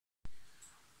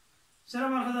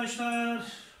Selam arkadaşlar.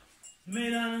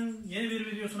 Hümeyra'nın yeni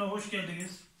bir videosuna hoş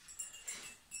geldiniz.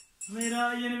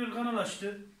 Hümeyra yeni bir kanal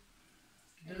açtı.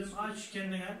 Dedim aç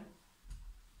kendine.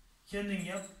 Kendin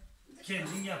yap.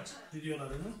 Kendin yap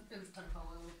videolarını.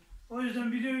 O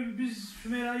yüzden videoyu biz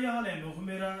Hümeyra'yı yakalayamıyoruz.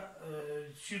 Hümeyra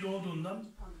şeyde olduğundan,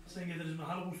 sen getirirsin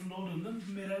halı kursunda olduğundan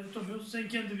Hümeyra'yı tutamıyoruz. Sen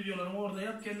kendi videolarını orada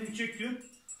yap, kendin çekiyorsun.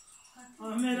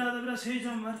 Ama Hümeyra'da biraz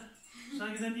heyecan var.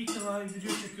 Sanki ilk defa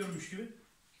video çekiyormuş gibi.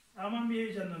 Aman bir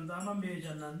heyecanlandı, aman bir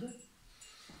heyecanlandı.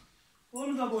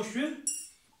 Onu da boş ver.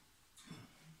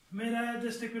 Hümeyra'ya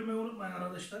destek vermeyi unutmayın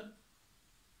arkadaşlar.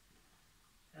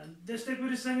 Yani destek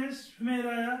verirseniz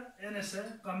Hümeyra'ya,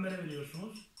 Enes'e, Gamber'e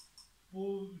veriyorsunuz.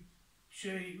 Bu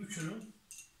üçünü.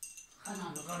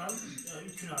 Kanal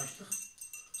üçünü açtık.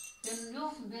 Ben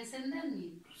yokum, ben senden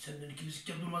miyim? Senden iki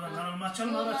bisiklet durmadan kanalımı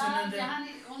açalım ara senden de.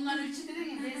 Yani onlar üçü dedi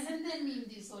ki ben senden miyim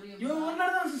diye soruyorum. Yok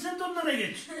onlardansın, sen de onlara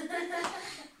geç.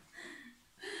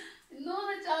 Ne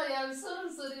olacak ya, bir soru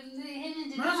sorayım.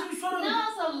 Hemen nasıl bir soru? Ne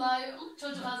azallar,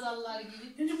 çocuk azallar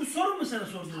gibi. Şimdi bu soru mu sana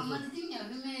sorduğun? Ama dedim ya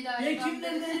Hümeyra'ya. Ben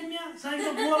kimden dedim ya?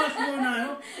 Sanki kovalaşma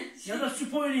oynuyor. Ya da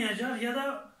süp oynayacak ya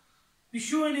da bir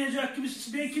şey oynayacak gibi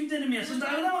ben kim dedim ya? Sen de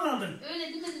arada mı kaldın?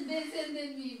 Öyle demedim, ben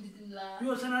senden miyim dedim la.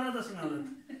 Yok sen aradasın arada.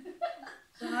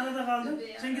 Sen arada kaldın.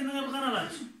 Sen kendine bir kanal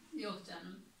aç. Yok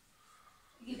canım.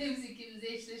 Gidemiz ikimiz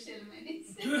eşleşelim en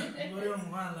iyisi. Tüh görüyor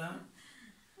musun valla?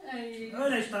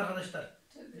 Öyle işte arkadaşlar.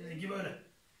 Dediğim gibi öyle.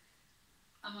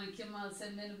 Aman Kemal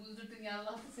sen beni buldurdun ya,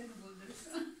 Allah da seni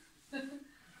buldursun.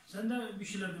 Sen de bir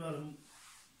şeyler diyelim.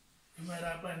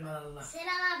 Hümeyra ablayın kanalına.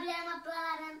 Selam abilerim,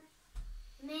 ablalarım.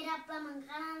 Hümeyra ablamın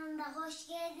kanalında hoş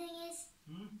geldiniz.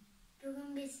 Hı?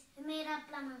 Bugün biz Hümeyra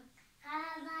ablamın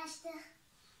kanalını açtık.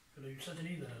 Böyle yükseltin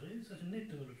iyidir abi. Saçın ne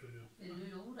ettin öyle çocuğu? Ben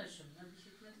öyle uğraşıyorum ya, bir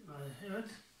şey etmedim. Evet.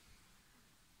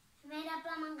 Hümeyra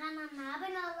ablamın kanalına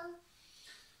abone olun.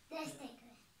 Destek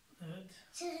verin. Evet.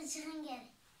 Çıkın gelin.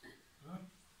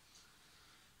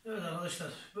 Evet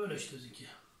arkadaşlar böyle işte Zeki.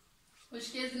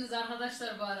 Hoş geldiniz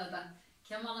arkadaşlar bu arada.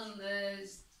 Kemal'ın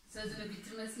sözünü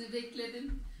bitirmesini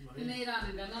bekledim.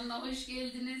 Hümeyra'nın kanalına hoş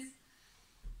geldiniz.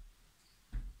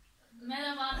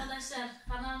 Merhaba arkadaşlar,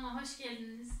 kanalıma hoş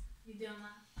geldiniz.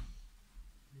 Videoma.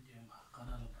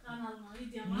 Kanalıma,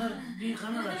 videoma. Bunlar bir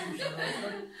kanal açmış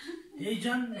arkadaşlar.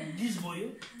 Heyecan diz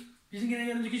boyu. Bizim gene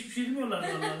gelince hiçbir şey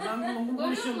bilmiyorlar vallahi. Lan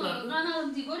konuşuyorlardı.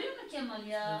 Kanalım diye görüyor musun Kemal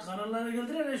ya? Kanallara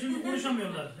geldiler ya şimdi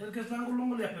konuşamıyorlar. Herkes lan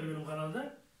kulungul yapıyor benim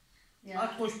kanalda. Ya.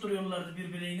 At koşturuyorlardı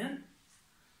birbirine.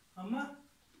 Ama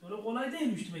öyle kolay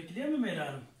değilmiş demek ki değil mi Hümeyra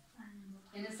Hanım?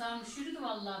 Enes almış yürüdü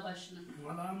vallahi başını.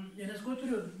 Vallahi Enes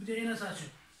götürüyor. Bir de Enes açın.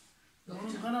 Yok Onun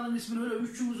canım. kanalın ismini öyle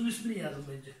üçümüzün ismini yazın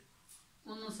bence.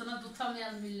 Ondan sonra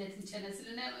tutamayalım milletin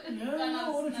çenesini ne? Ne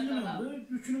onu bilmiyorum.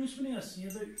 Üçünün ismini yazsın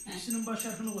ya da ikisinin baş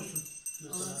harfini koysun.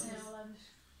 Mesela, Olabilir.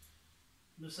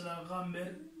 mesela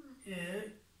Gamber,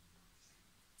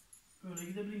 öyle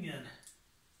gidebilin yani.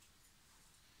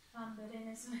 Gamber,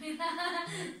 Enes,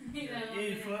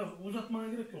 Uzatmana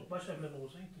gerek yok. Baş harflerine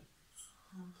olsan yeter.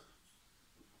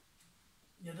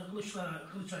 Ya da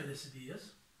Kılıç ailesi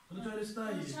diyeceğiz. Kılıç ailesi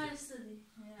daha iyi. Kılıç ailesi de değil.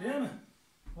 Değil mi?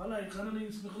 Vallahi kanalın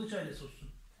ismi Kılıç ailesi olsun.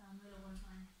 Tamam böyle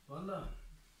konuşmayın. Vallahi.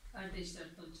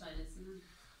 Kardeşler Kılıç ailesinin.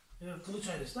 Evet Kılıç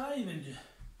ailesi daha iyi bence.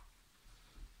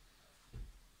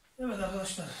 Evet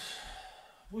arkadaşlar.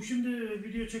 Bu şimdi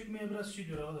video çekmeye biraz şey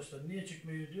diyor arkadaşlar. Niye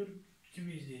çekmeyi diyor?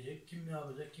 Kimi izleyecek, kim ne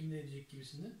yapacak, kim ne edecek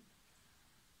gibisinden.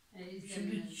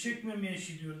 Şimdi çekmemeye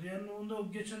şey diyordu. Yani onda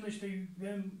geçen de işte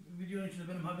ben videonun içinde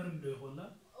benim haberim bile yok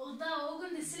valla. O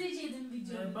gün de sileceydim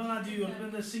videoyu. Yani bana diyor,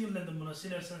 ben de sinirlendim buna,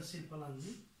 silersen sil falan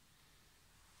diye.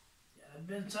 Yani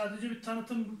ben sadece bir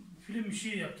tanıtım film bir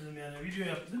şey yaptım yani, video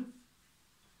yaptım.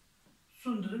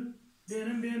 Sun dedim,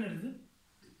 beğenir dedim.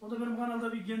 O da benim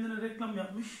kanalda bir kendine reklam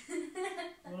yapmış.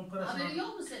 Onun parasını Haberin aldım.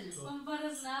 yok mu senin? Onun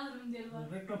parasını alırım diyor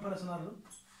bak. Reklam parasını aldım.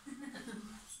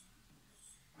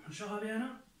 Şaka bir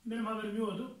yana benim haberim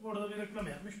yoktu. Orada bir reklam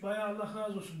yapmış. Bayağı Allah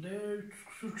razı olsun diye 3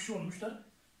 küsur kişi olmuşlar.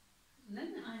 Ne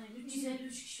mi? Aynen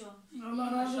 353 kişi olmuş.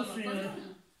 Allah razı olsun ya.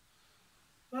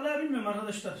 Vallahi bilmiyorum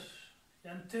arkadaşlar.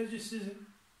 Yani tercih sizin.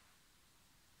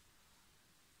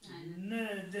 Aynen.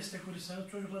 Ne destek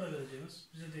verirseniz çocuklara vereceğiniz.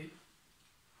 Bize değil.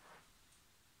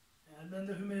 Yani ben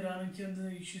de Hümeyra'nın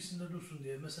kendine işisinde dursun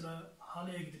diye. Mesela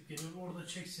haleye gidip geliyor. Orada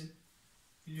çeksin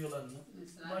videolarını.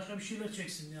 Mesela. Başka bir şeyler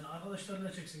çeksin yani.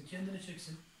 Arkadaşlarına çeksin. Kendini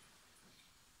çeksin.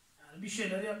 Yani bir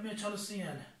şeyler yapmaya çalışsın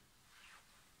yani.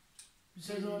 Biz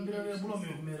her zaman bir araya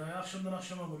bulamıyoruz Hümeyra'yı. Akşamdan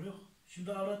akşama buluyor.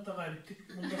 Şimdi avrat da kaybettik.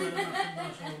 Bunda da akşamdan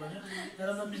akşama olacak.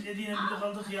 Herhalde biz Edi'yle bir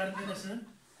kaldık yarın Enes'in.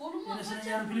 Enes'in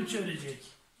yarın film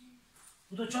çevirecek.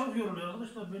 Bu da çabuk yoruluyor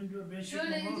arkadaşlar. Ben diyor ben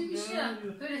Şöyle çekmem. gidin bir şey yap.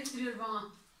 Öğrettiriyor bana.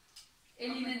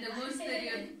 Eliyle de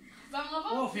gösteriyor. Bana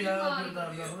bak. Of ya diyordu abi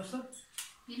arkadaşlar.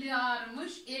 Bili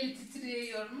ağrımış, eli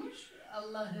titriyormuş.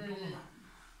 Allah'ım.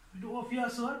 Bir de o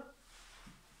fiyası var.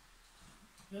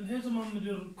 Ben her zaman mı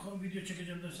diyorum video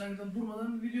çekeceğim de sanki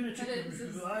durmadan video çekiyormuş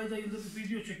gibi. Ayda yılda bir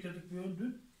video çektirdik bir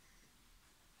dün.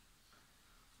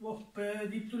 Oh be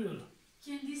deyip duruyordu.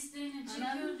 Kendi isteğini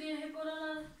çekiyor diye hep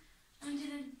oralar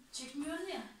önceden çekmiyordu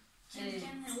ya. Kendi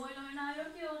kendine oyun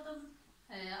oynuyor diye orada.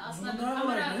 Aslında bir daha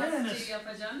kamera kolaydı, arkası he, şey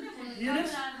yapacaksın ya.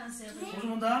 Kamera arkası yapıyor. O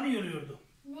zaman daha mı iyi oluyordu?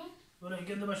 Ne? Böyle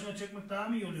kendi başına çekmek daha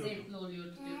mı iyi oluyordu? Zevkli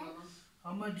oluyordu diyor babam.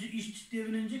 Ama iş ciddiye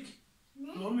binince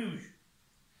Ne? zor muymuş?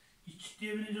 İş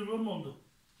ciddiye binince zor mu oldu?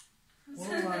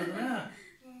 Onun vardı ha.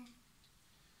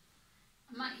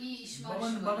 Ama iyi iş var.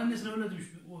 Baban, Babaannesine öyle demiş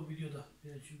o videoda.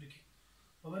 Yani şimdiki.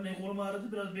 Babaanne kolum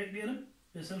ağrıdı biraz bekleyelim.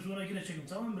 Ben seni sonra yine çekeyim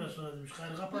tamam mı biraz sonra demiş.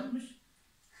 Gayrı kapatmış.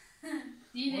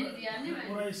 Dinledi yani değil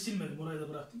mi? Orayı silmedim orayı da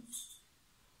bıraktım.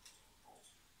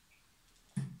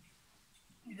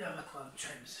 Bir daha bakalım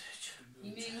çayımızı içelim.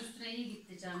 Yemeğin üstüne iyi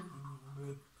gitti canım.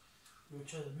 Böyle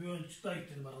çayda bir ön çıtlığa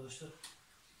gittim arkadaşlar.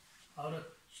 Avrat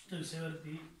çıtlığı severim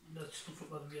diye biraz çıtlık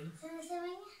topladım geldim. Sen seven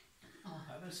ya?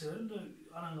 Ya ben severim de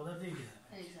anan kadar değil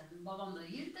yani. Evet canım babam da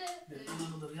yer de.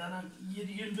 Anan kadar yani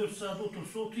 7-24 saat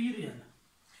otursa otu yer yani.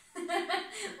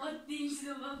 Ot değilsin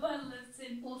o babanla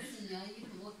senin. Olsun ya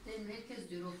yerim ot değil mi? Herkes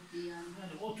diyor ot diye yani.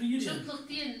 Yani otu yer yani. Çıtlık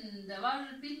diyen de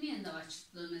var, bilmeyen de var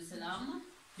çıtlığı mesela ama.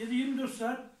 7-24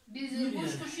 saat Biz yer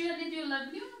kuş yani. kuşuya ne diyorlar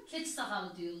biliyor musun? Keçi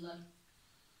sakalı diyorlar.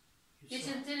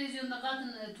 Geçen televizyonda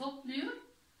kadın topluyor.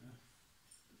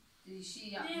 Şey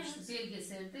yapmıştı Evet.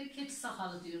 belgeselde keçi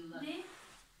sakalı diyorlar. Ne?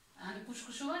 Hani kuş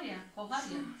kuşu var ya, kokar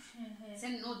ya. He.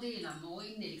 Senin o değil ama o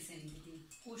indelik senin değil.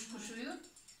 Kuş kuşuyu.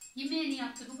 Yemeğini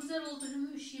yaptı. Bu güzel oldu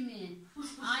hümüş yemeği.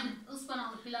 Aynı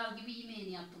ıspanaklı pilav gibi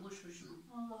yemeğini yaptı kuş kuşunu.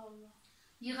 Allah Allah.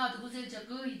 Yıkadı güzelce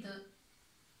kıydı.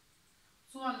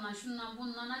 Soğanla şundan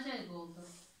bundan acayip oldu.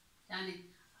 Yani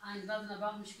aynı tadına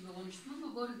bakmış gibi konuştum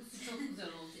ama görüntüsü çok güzel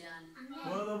oldu yani.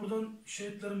 Bu arada buradan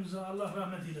şehitlerimize Allah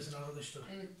rahmet eylesin arkadaşlar.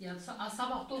 Evet ya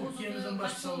sabah 9'da Türkiye'mizin kaç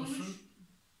başı sağ olmuş? olsun.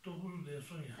 9 diye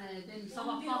son ya. Benim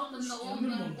sabah 11 baktığımda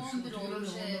olmuş. 11 olmuş.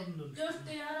 4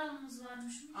 de yaralımız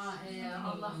varmış.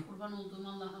 Allah kurban olduğum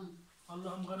Allah'ım.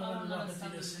 Allah'ım Allah'ım kanına rahmet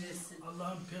sabır eylesin. versin.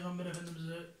 Allah'ım Peygamber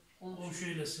Efendimiz'e komşu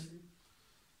eylesin.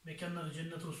 Mekanları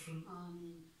cennet olsun.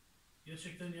 Amin.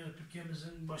 Gerçekten yani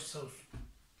Türkiye'mizin başı sağ olsun.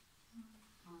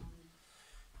 Amin.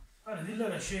 Hani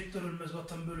diller ya şehitler ölmez,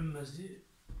 vatan bölünmez diye.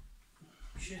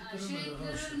 Şehitler ölmez Şehitler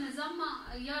arkadaşlar. ölmez ama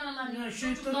yaralanıyor. Yani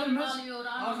şehitler çocuklar ölmez, kalıyor,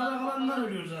 arkada analar kalanlar kalıyor.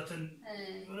 ölüyor zaten.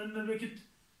 Ölenler belki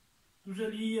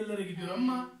güzel iyi yerlere gidiyor Evet.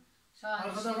 ama Şahit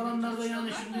arkada şeyde kalanlar da yani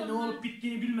çocuklar şimdi ne onlar- olup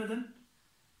bittiğini bilmeden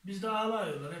biz de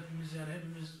ağlıyorlar. Hepimiz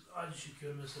acı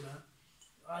çekiyor mesela.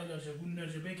 Aylarca,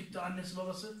 günlerce belki de annesi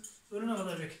babası ölene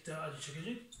kadar belki de acı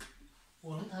çekecek.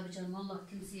 Onun. Tabii canım Allah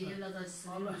kimseye evlat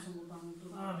acısı Allah. vermesin buradan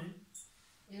olduğu. Amin.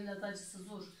 Evlat acısı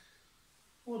zor.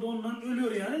 O da ondan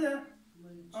ölüyor yani de.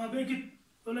 Ama belki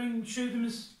ölen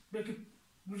şehidimiz belki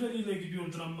güzel ile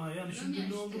gidiyordur ama yani şimdi Değil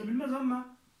mi ne işte? olduğunu bilmez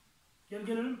ama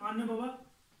gelelim anne baba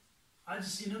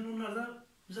acısıyla onlar da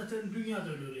zaten dünyada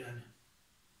ölüyor yani.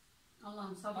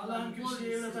 Allah'ım sabır. Allah'ım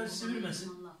kimseye evlat acısı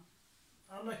vermesin. Allah.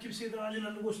 Allah kimseye de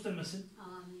acılarını göstermesin.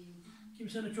 Amin.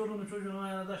 Kimsenin çoluğunu çocuğunu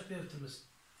ayağına taş değdirtmesin.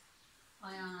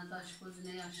 Ayağına taş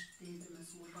gözüne yaş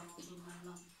değdirmesin kurban olduğum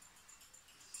Allah.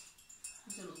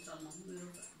 Güzel oldu Allah'ım. Buyur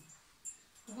bakalım.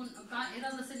 Bugün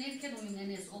herhalde sen erken uyun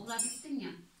Enes. Okula gittin ya.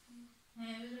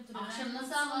 He öyle duruyor. Akşam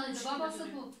nasıl ağladı babası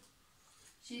bu.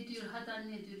 Şey diyor hadi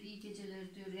anne diyor iyi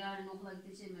geceler diyor yarın okula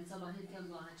gideceğim ben sabah erken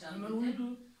kalkacağım. Hemen dedi.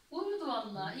 uyudu. Uyudu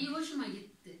vallahi iyi hoşuma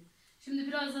gitti. Şimdi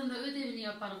birazdan da ödevini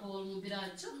yaparım oğlumun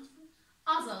birazcık.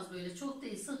 Az az böyle çok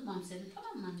değil sıkmam seni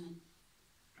tamam mı annem?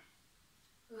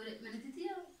 Öğretmeni dedi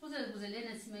ya güzel güzel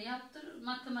Enes'ime yaptır.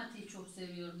 Matematiği çok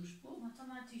seviyormuş bu.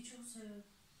 Matematiği çok seviyorum.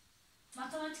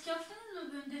 Matematik yaptınız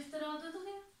mı? Ben defter aldırdık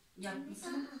ya.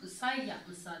 Yapmışsın sayı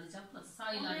yapmış sadece abla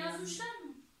sayılar Ona yazmış. yazmışlar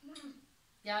mı?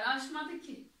 Yani açmadı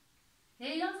ki. He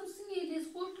yazmışsın ya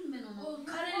Enes koydum ben onu. O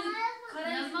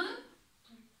kareli Yazmadın?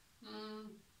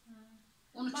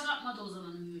 Onu çıkartmadı o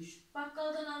zaman Ümüş.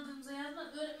 bakkaldan aldığımıza yazma.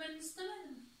 Öğretmenin istemedi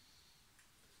mi?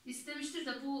 İstemiştir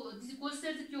de bu dizi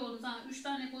gösterdik ya oğlum sana 3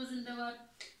 tane gözünde var.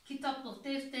 Kitaplık,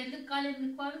 defterlik,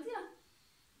 kalemlik vardı ya.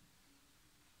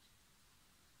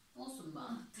 Olsun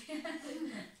bana.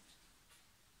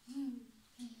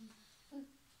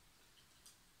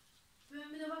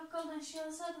 Ben bir de bakkaldan şey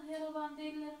alsaydım yaralan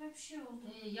değillerime bir şey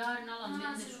oldu. Yarın alalım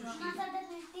ben de şu Nasıl şeyi. Masada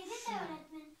dedi de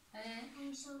öğretmen.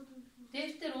 Hangisi olduğunu.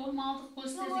 Defter oğlum aldık Yok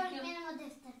gösterdik ya. öğretmenim o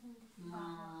defterinde.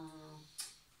 Aa.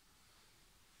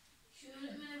 Şu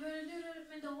öğretmene böyle diyor,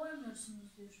 öğretmeni de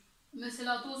koymuyorsunuz diyor.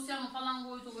 Mesela dosyamı falan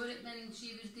koyduk. Öğretmenin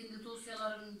şeyi verdiğinde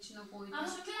dosyaların içine koyduk. Ama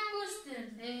çok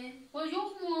gösterdi. O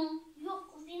yok mu?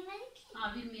 Yok bilmedik ki.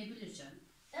 Ha bilmeyebilir canım.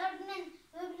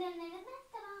 Öbürlerine vermedi de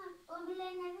bana.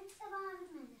 Öbürlerine verdi de bana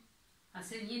vermedi. Ha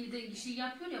sen yeniden kişi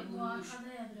yapıyor ya Bu bunu. arkada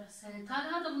ya biraz.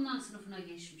 Talha da bundan sınıfına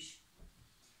geçmiş.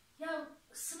 Ya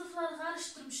sınıfları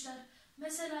karıştırmışlar.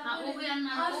 Mesela Ha, böyle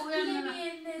okuyanlara- harf okuyanlara-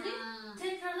 bilemeyenleri Ha.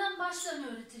 tekrardan baştan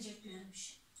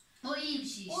öğreteceklermiş. O iyi bir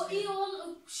şey işte. O iyi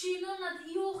şeyin onlar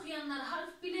iyi okuyanlar,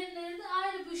 harf bilenleri de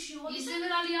ayrı bir şey oluyor.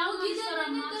 İzmir Ali'yi almamışlar ama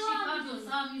gidenlerine devam pardon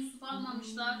ediyorlar. Sami Yusuf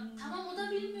almamışlar. Tamam o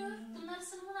da bilmiyor. Bunlar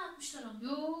sınıfına atmışlar onu.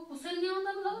 Yok bu senin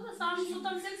yanında mı lan da Sami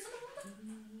Yusuf'tan senin sınıfında.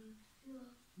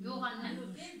 Yok anne. Yok,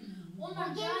 onlar O da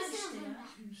gene işte ya.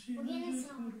 sınıfında. O gene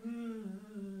sınıfında.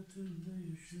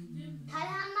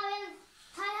 Talhan'la benim.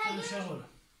 Talha Konuşak gör. oğlum.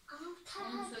 Ama Onu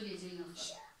Talha. söyleyeceğin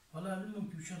yoksa. Valla bilmiyorum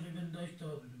ki bu şarkıyı ben daha ilk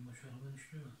defa duydum bu şarkıyı ben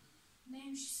hiç duymadım.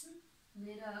 Neymiş isim?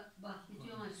 Mera bak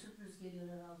videoma sürpriz geliyor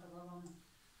herhalde babama.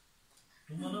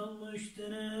 Duman almış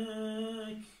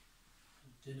denek.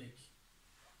 Denek.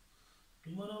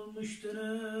 Duman almış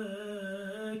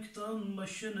denek tam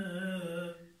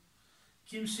başını.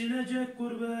 Kim silecek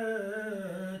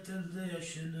gurbet elde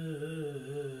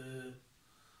yaşını.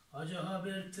 Acı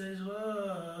haber tez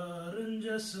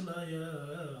varınca sılaya.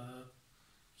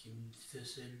 Kim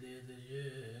teselli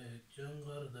edecek can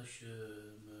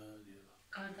kardeşime diyor.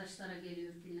 Kardeşlere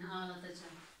geliyor yine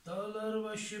ağlatacağım. Dağlar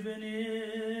başı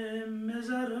benim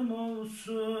mezarım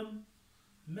olsun.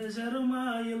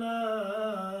 Mezarıma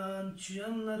yılan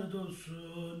çıyanlar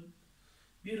dolsun.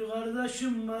 Bir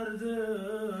kardeşim vardı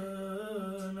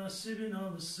nasibin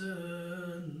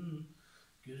alsın.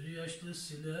 Gözü yaşlı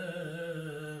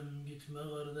silem gitme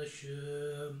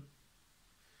kardeşim.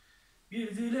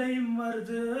 Bir dileğim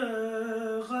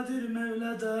vardı Kadir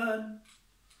Mevla'dan.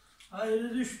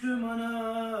 Ayrı düştüm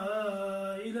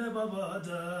ana ile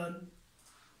babadan.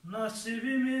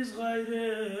 Nasibimiz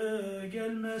gayrı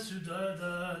gelmez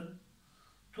hüdadan.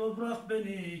 Toprak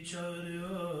beni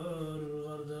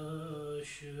çağırıyor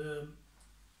kardeşim.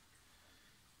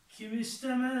 Kim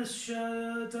istemez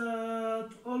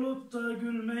şehadet olup da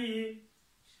gülmeyi.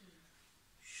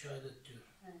 Şehadet diyor.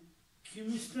 Evet.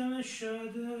 Kim istemez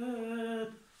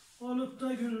şehadet olup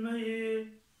da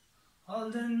gülmeyi.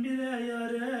 Halden bile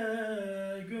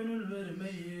yare gönül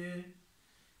vermeyi.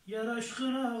 Yar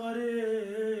aşkına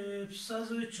garip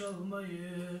sazı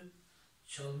çalmayı.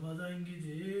 Çalmadan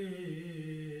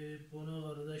gidip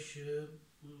ona kardeşim.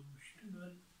 İşte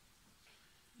ben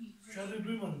şarkıyı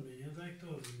duymadım ben ya. Daha ilk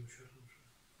defa duydum şarkıyı.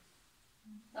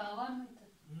 Daha var mıydı?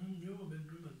 Yok ben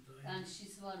duymadım daha. Yani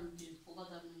şişi var mı diyor. O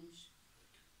kadar mıymış?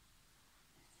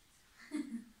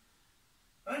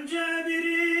 Önce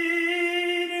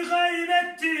birini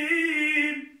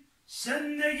kaybettim.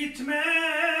 Sen de gitme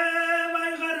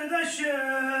vay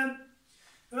kardeşim.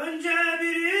 Önce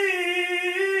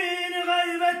birini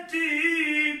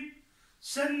kaybettim.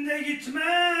 Sen de gitme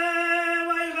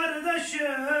vay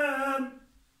kardeşim.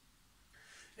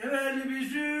 Evvel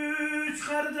biz üç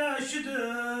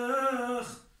kardeşidik.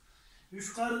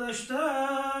 Üç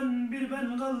kardeşten bir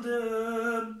ben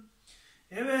kaldım.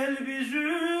 Evvel biz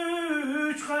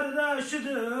üç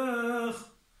kardeşidik.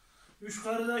 Üç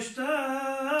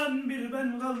kardeşten bir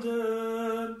ben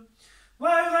kaldım.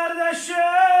 Vay kardeşim,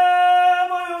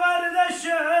 oy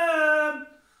kardeşim.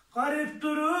 Garip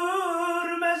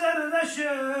durur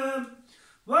mezardaşım.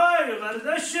 Vay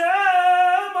kardeşim,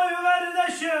 oy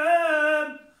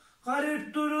kardeşim.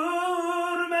 Garip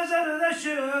durur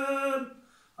mezardaşım.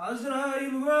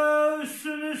 Azrail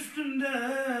göğsüm üstünde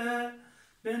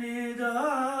beni de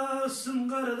alsın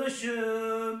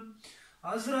kardeşim.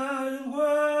 Azrail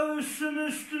göğsüm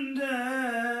üstünde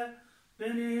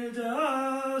beni de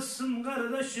alsın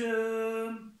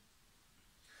kardeşim.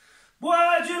 Bu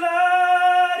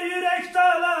acılar yürek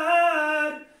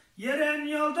dağlar, yeren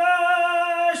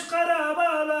yoldaş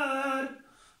karabalar.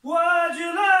 Bu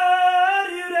acılar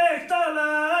yürek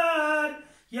dağlar,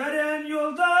 yaren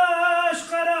yoldaş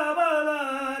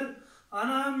karabalar.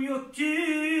 Anam yok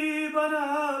ki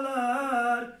bana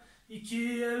ağlar,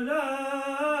 iki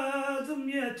evladım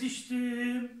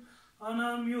yetiştim.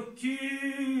 Anam yok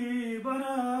ki bana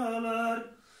ağlar.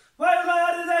 Vay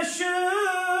kardeşim,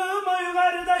 oy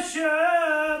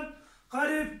kardeşim.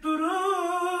 Garip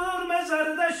durur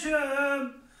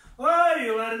mezardaşım. Vay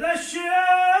kardeşim,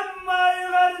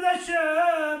 vay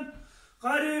kardeşim.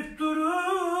 Garip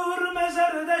durur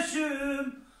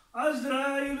mezardaşım.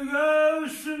 Azrail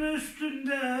göğsüm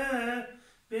üstünde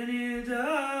beni de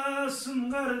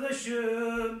alsın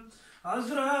kardeşim.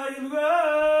 Azrail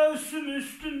göğsüm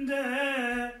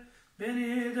üstünde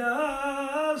beni de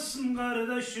alsın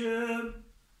kardeşim.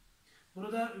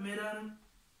 Burada Ümeyra'nın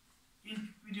ilk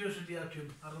videosu diye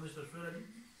atıyorum. Arkadaşlar söyledim.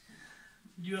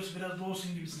 Videosu biraz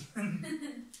doğsun gibisin.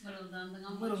 Mırıldandın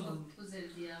ama Mırıldandım. çok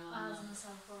güzeldi ya valla. Ağzına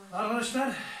sağlık babacığım.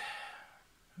 Arkadaşlar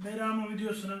Ümeyra'mın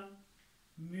videosuna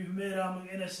Ümeyra'mın,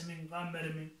 Enes'imin,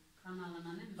 Gamberimin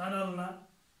Kanalına ne mi? kanalına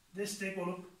destek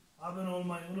olup abone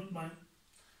olmayı unutmayın.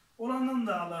 Olandan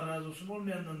da Allah razı olsun,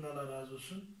 olmayandan da Allah razı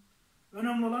olsun.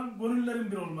 Önemli olan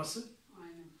gönüllerin bir olması,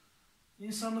 Aynen.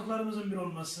 insanlıklarımızın bir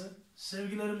olması,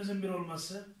 sevgilerimizin bir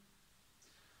olması.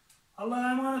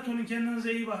 Allah'a emanet olun,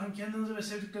 kendinize iyi bakın, kendinize ve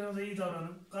sevdiklerinize iyi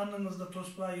davranın. Karnınızda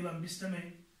tosbağa yılan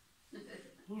beslemeyin.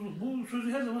 Bu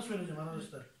sözü her zaman söyleyeceğim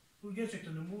arkadaşlar. Bu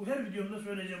gerçekten de, bu her videomda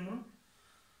söyleyeceğim bunu.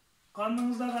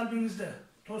 Karnınızda, kalbinizde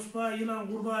tosbağa, yılan,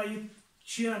 kurbağa,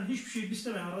 çiyan hiçbir şey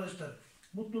beslemeyin arkadaşlar.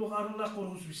 Mutluluk, Allah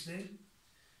korkusu besleyin.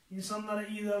 İnsanlara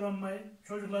iyi davranmayı,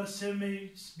 çocukları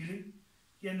sevmeyi bilin.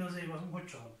 Kendinize iyi bakın,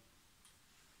 hoşça kalın.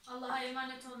 Allah'a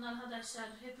emanet olun arkadaşlar.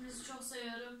 Hepinizi çok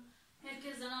seviyorum.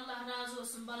 Herkesten Allah razı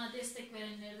olsun bana destek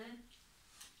verenlerden.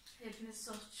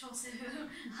 Hepinizi çok seviyorum.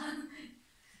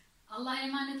 Allah'a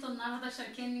emanet olun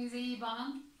arkadaşlar. Kendinize iyi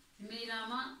bakın.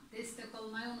 Meyra'ma destek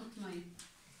olmayı unutmayın.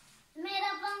 Ömer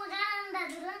ablamın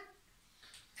kanalında durun.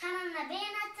 Kanalına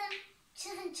beğen atın.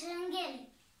 Çıkın gelin.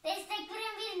 Destek veriyor